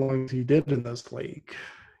for as long as he did in this league,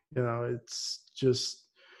 it's just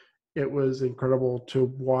it was incredible to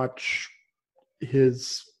watch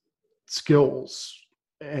his skills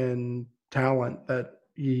and talent that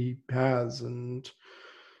he has. And,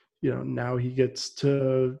 now he gets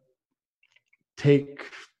to take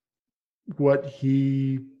what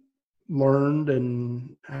he learned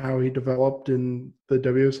and how he developed in the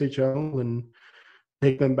WSHL and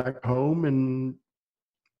take them back home and,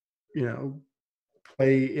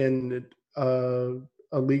 play in a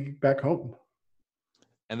league back home.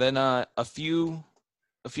 And then a few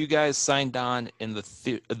guys signed on in the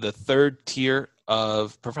third tier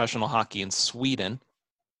of professional hockey in Sweden.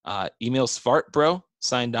 Emil Svartbro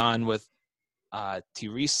signed on with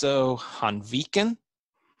Tiriso Hanviken.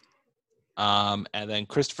 And then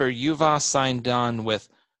Christopher Juva signed on with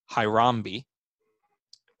Hirambi.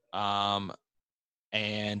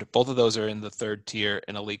 And both of those are in the third tier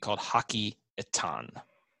in a league called Hockey Etan.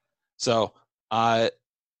 So, all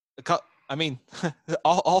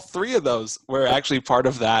three of those were actually part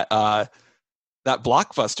of that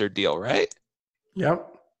Blockbuster deal, right? Yep.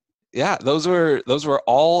 Yeah, those were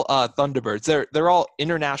all Thunderbirds. They're all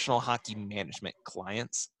international hockey management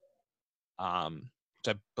clients, which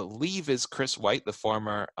I believe is Chris White, the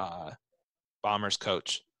former Bombers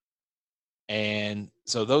coach. And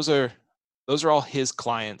so those are all his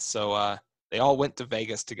clients. So they all went to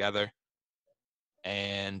Vegas together,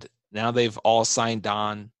 and now they've all signed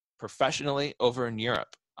on professionally over in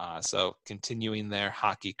Europe. So continuing their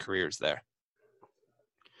hockey careers there.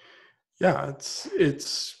 Yeah,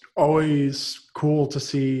 it's always cool to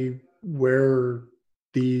see where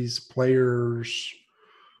these players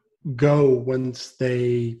go once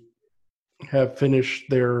they have finished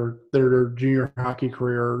their junior hockey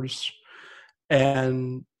careers.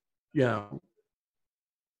 And,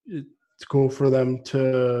 it's cool for them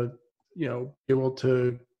to, be able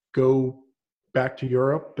to go back to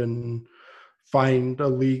Europe and find a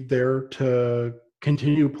league there to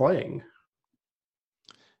continue playing.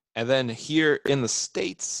 And then here in the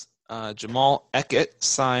States, Jamal Eckett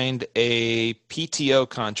signed a PTO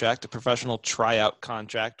contract, a professional tryout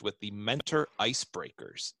contract with the Mentor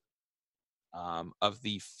Icebreakers of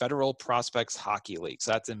the Federal Prospects Hockey League.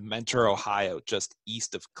 So that's in Mentor, Ohio, just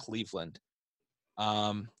east of Cleveland.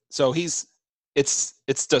 So it's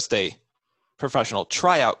just a professional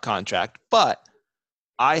tryout contract, but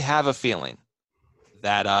I have a feeling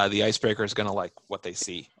that the Icebreaker is going to like what they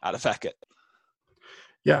see out of Eckett.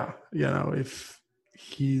 Yeah, if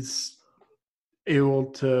he's able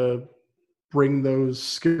to bring those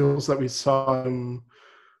skills that we saw him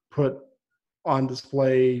put on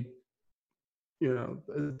display,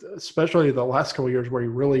 especially the last couple of years where he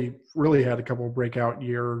really, really had a couple of breakout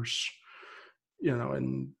years,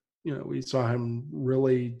 and, we saw him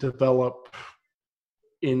really develop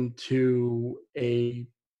into a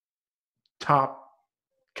top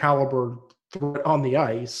caliber threat on the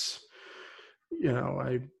ice.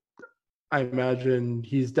 I imagine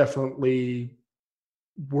he's definitely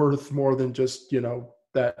worth more than just,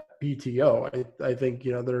 that PTO. I think,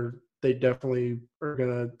 they definitely are going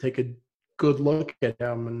to take a good look at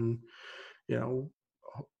him and,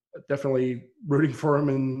 definitely rooting for him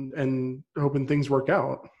and hoping things work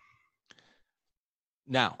out.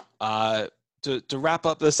 Now, to wrap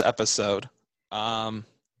up this episode,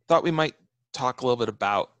 thought we might talk a little bit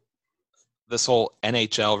about this whole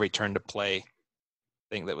NHL return to play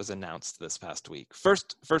thing that was announced this past week.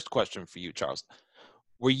 First question for you, Charles.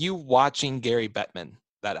 Were you watching Gary Bettman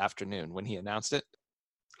that afternoon when he announced it?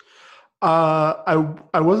 I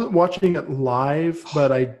wasn't watching it live,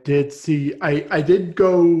 but I did see. I did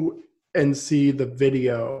go and see the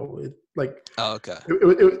video. Oh, okay.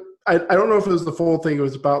 I don't know if it was the full thing. It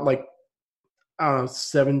was about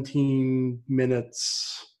 17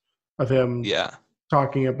 minutes of him. Yeah.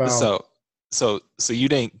 Talking about. So you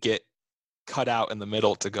didn't get cut out in the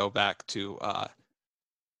middle to go back to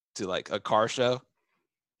like a car show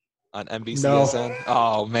on NBCSN. No.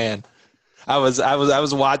 Oh man. I was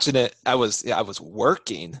watching it. I was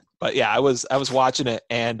working, but yeah, I was watching it,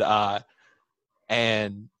 and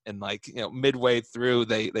like, midway through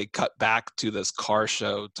they cut back to this car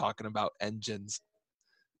show talking about engines.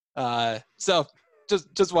 So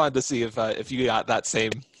just wanted to see if you got that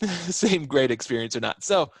same great experience or not.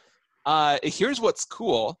 So here's what's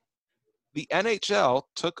cool: the NHL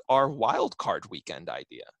took our wild card weekend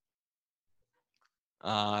idea.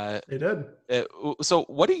 They did. So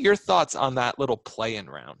what are your thoughts on that little play-in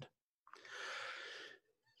round?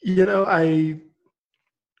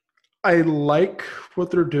 I like what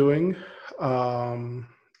they're doing. I'm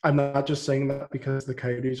not just saying that because the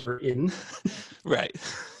Coyotes are in. Right.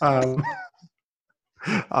 I'll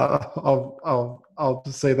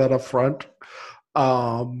just say that up front.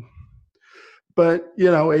 but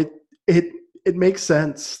it makes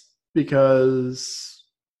sense because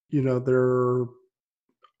there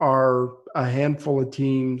are a handful of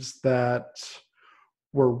teams that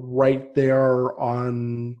were right there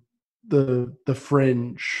on the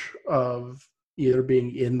fringe of either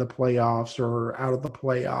being in the playoffs or out of the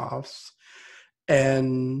playoffs.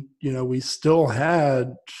 And, we still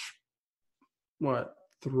had,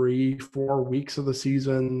 3-4 weeks of the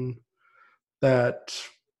season that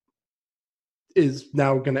is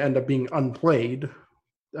now going to end up being unplayed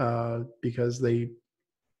because in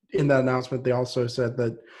that announcement, they also said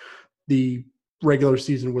that the regular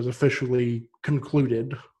season was officially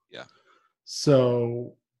concluded. Yeah.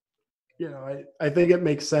 So, I think it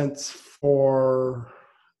makes sense for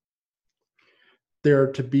there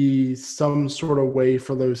to be some sort of way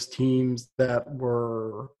for those teams that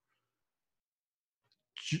were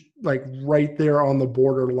like right there on the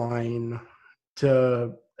borderline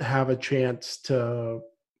to have a chance to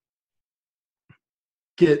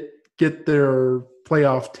get their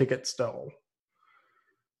playoff ticket still.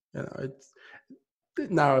 It's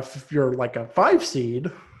now if you're like a 5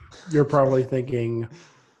 seed, you're probably thinking,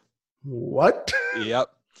 what? Yep.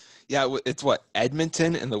 Yeah, it's what,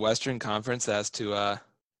 Edmonton in the Western Conference has to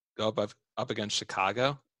go up against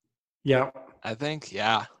Chicago? Yeah. I think,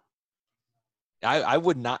 yeah. I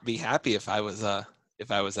would not be happy if I was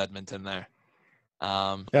Edmonton there.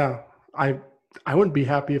 Yeah. I wouldn't be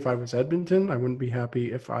happy if I was Edmonton. I wouldn't be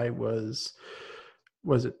happy if I was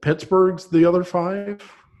it Pittsburgh's the other 5?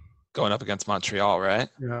 Going up against Montreal, right?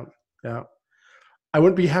 Yeah. Yeah. I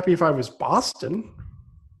wouldn't be happy if I was Boston.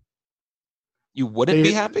 You wouldn't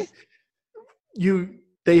be happy?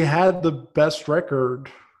 They had the best record,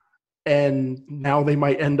 and now they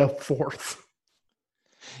might end up 4th.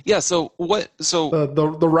 Yeah. So what? So the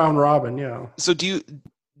round robin. Yeah. So do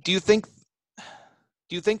you think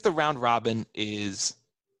the round robin is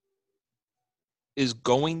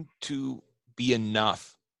going to be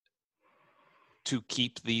enough to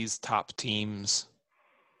keep these top teams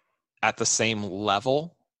at the same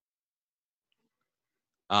level?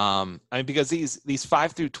 Because these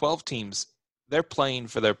 5 through 12 teams, they're playing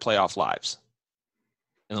for their playoff lives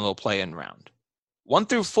in a little play-in round. 1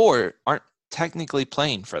 through 4 aren't technically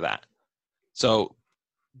playing for that. So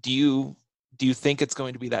do you think it's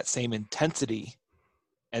going to be that same intensity?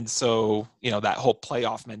 And so, that whole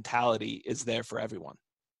playoff mentality is there for everyone.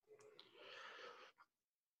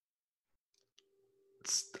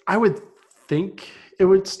 I would think it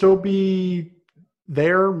would still be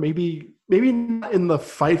there. Maybe not in the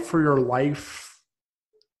fight for your life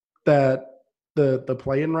that the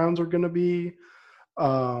play-in rounds are going to be.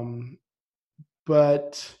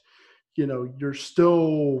 But, you're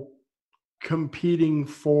still competing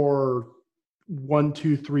for 1,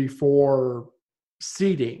 2, 3, 4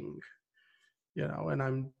 seeding,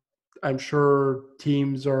 and I'm sure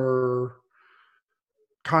teams are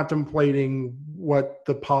contemplating what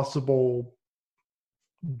the possible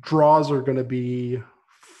draws are going to be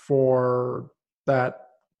for that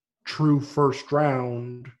true first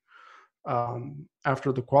round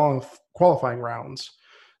after the qualifying rounds.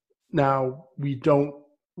 Now, we don't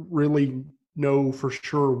really know for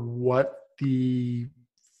sure what the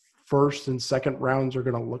first and second rounds are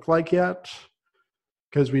going to look like yet,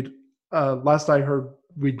 because last I heard,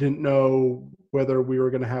 we didn't know whether we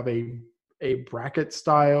were going to have a bracket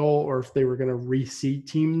style or if they were going to reseed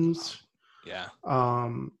teams. Yeah.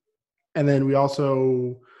 And then we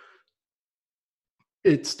also,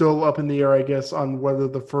 it's still up in the air, I guess, on whether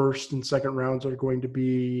the first and second rounds are going to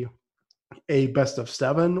be a best of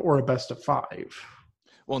 7 or a best of 5.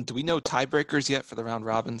 Well, do we know tiebreakers yet for the round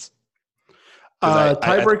robins?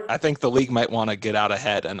 Tiebreak. I think the league might want to get out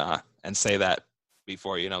ahead and say that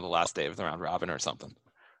before the last day of the round robin or something.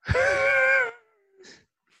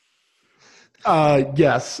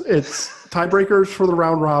 Yes, it's tiebreakers for the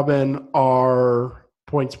round robin are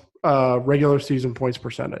points, regular season points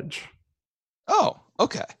percentage. Oh,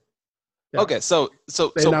 okay. Yeah. Okay, so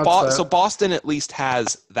Boston at least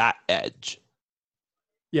has that edge.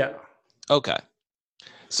 Yeah. Okay.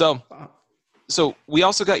 So we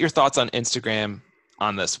also got your thoughts on Instagram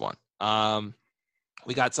on this one.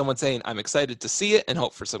 We got someone saying, I'm excited to see it and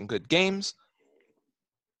hope for some good games.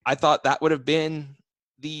 I thought that would have been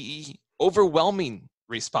the overwhelming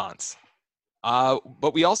response.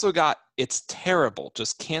 But we also got, it's terrible.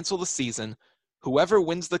 Just cancel the season. Whoever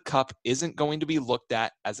wins the cup isn't going to be looked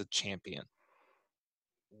at as a champion.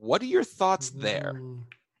 What are your thoughts there?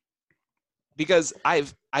 Because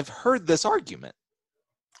I've heard this argument.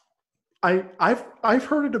 I've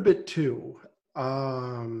heard it a bit too.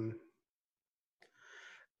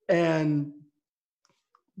 And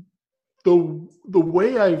the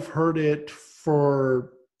way I've heard it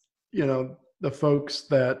for, the folks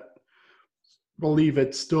that believe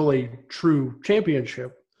it's still a true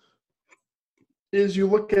championship is you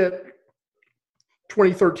look at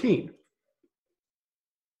 2013.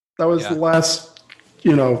 That was the last,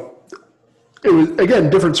 it was, again,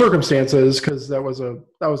 different circumstances because that was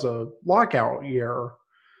a lockout year,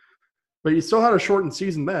 but you still had a shortened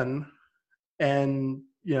season then. And,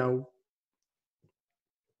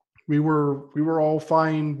 we were all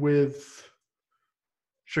fine with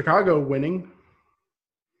Chicago winning.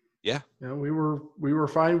 Yeah. We were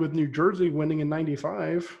fine with New Jersey winning in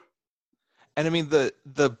 95. And I mean, the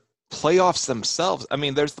playoffs themselves, I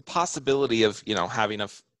mean, there's the possibility of, having a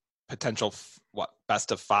potential,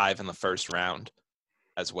 best of 5 in the first round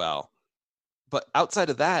as well. But outside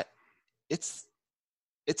of that, it's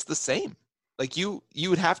the same. Like you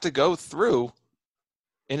would have to go through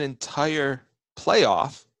an entire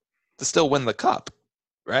playoff to still win the cup,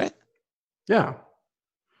 right? Yeah.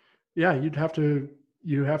 Yeah, you have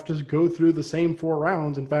to go through the same 4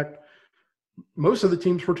 rounds. In fact, most of the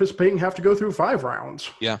teams participating have to go through 5 rounds.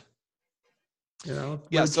 Yeah.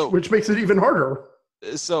 Which makes it even harder.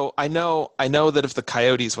 So I know that if the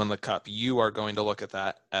Coyotes win the cup, you are going to look at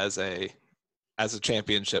that as a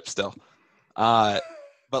championship still. But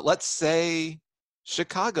let's say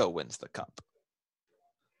Chicago wins the cup.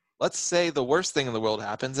 Let's say the worst thing in the world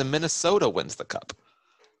happens and Minnesota wins the cup.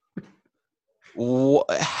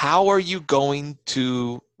 How are you going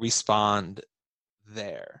to respond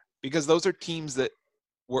there? Because those are teams that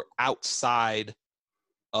were outside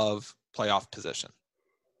of playoff position.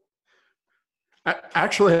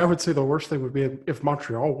 Actually, I would say the worst thing would be if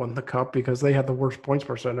Montreal won the cup because they had the worst points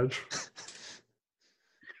percentage.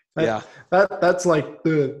 That's like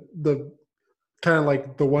the kind of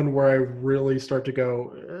like the one where I really start to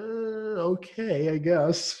go, okay, I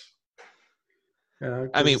guess. Yeah,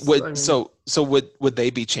 so would they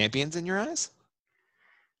be champions in your eyes?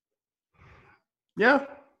 Yeah.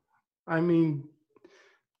 I mean,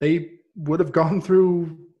 they would have gone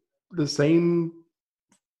through the same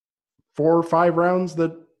 4 or 5 rounds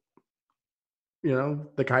that,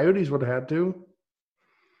 the Coyotes would have had to.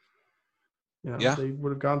 They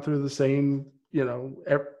would have gone through the same,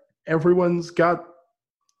 everyone's got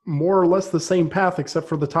more or less the same path except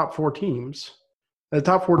for the top 4 teams. The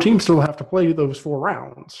top 4 teams still have to play those 4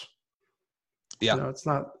 rounds. Yeah. It's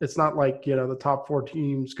not like, the top 4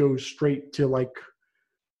 teams go straight to like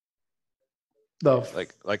the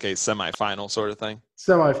like a semifinal sort of thing.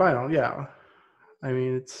 Semifinal, yeah. I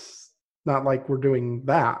mean, it's not like we're doing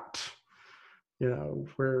that.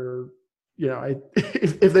 Where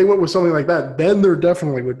if they went with something like that, then there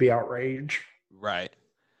definitely would be outrage. Right.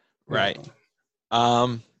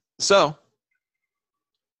 So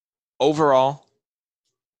overall,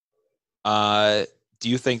 do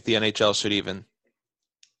you think the NHL should even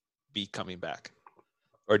be coming back?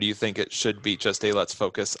 Or do you think it should be just a let's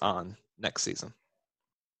focus on next season?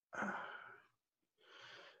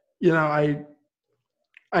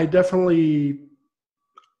 I definitely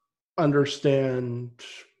understand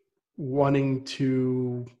wanting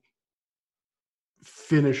to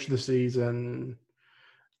finish the season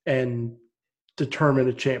and determine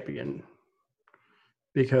a champion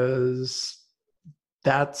because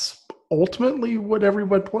that's ultimately what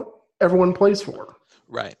everyone plays for.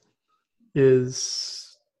 Right.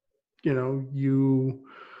 Is you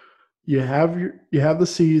have the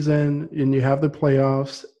season and you have the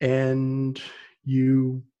playoffs and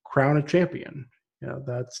you crown a champion.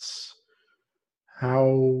 That's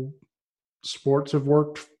how sports have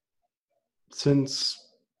worked since,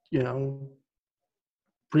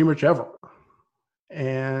 pretty much ever.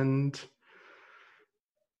 And,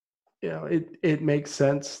 it makes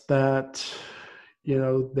sense that,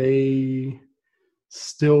 they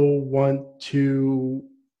still want to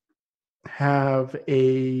have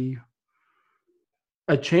a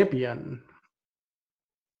champion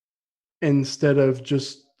instead of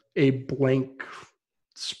just a blank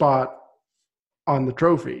spot on the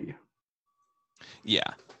trophy.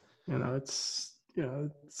 Yeah. It's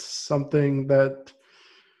something that,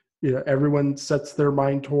 everyone sets their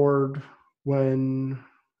mind toward when,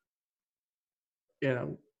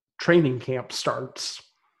 training camp starts,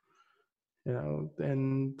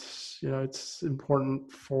 and, it's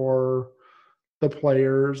important for the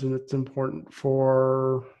players and it's important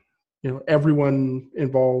for, everyone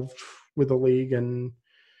involved with the league and,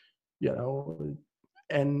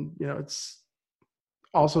 it's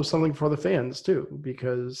also something for the fans too,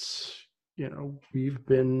 because, we've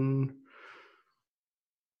been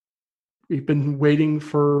waiting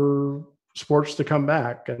for sports to come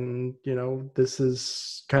back. And, this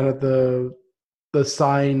is kind of the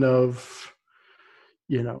sign of,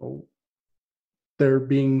 there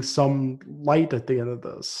being some light at the end of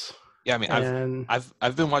this. Yeah, I mean,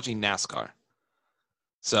 I've been watching NASCAR,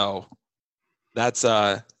 so that's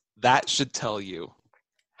that should tell you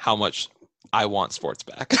how much I want sports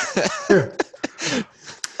back. Yeah.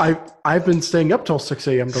 I've been staying up till 6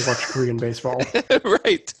 a.m. to watch Korean baseball.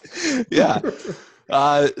 Right. Yeah.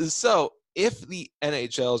 So if the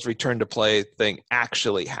NHL's return to play thing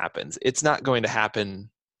actually happens, it's not going to happen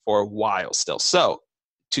for a while still. So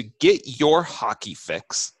to get your hockey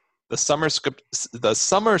fix, the summer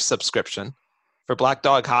subscription for Black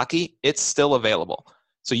Dog Hockey, it's still available.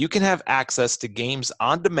 So you can have access to games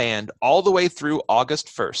on demand all the way through August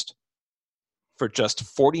 1st for just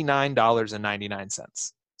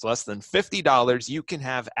 $49.99. So less than $50, you can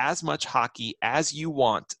have as much hockey as you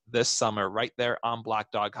want this summer right there on Black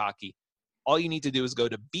Dog Hockey. All you need to do is go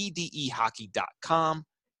to bdehockey.com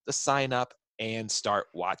to sign up and start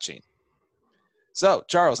watching. So,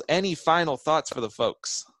 Charles, any final thoughts for the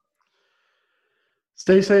folks?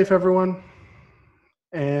 Stay safe, everyone.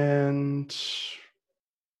 And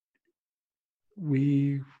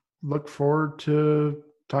we look forward to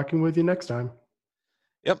talking with you next time.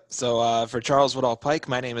 Yep. So for Charles Woodall Pike,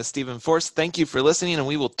 my name is Stephen Force. Thank you for listening, and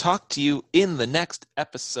we will talk to you in the next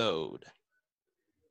episode.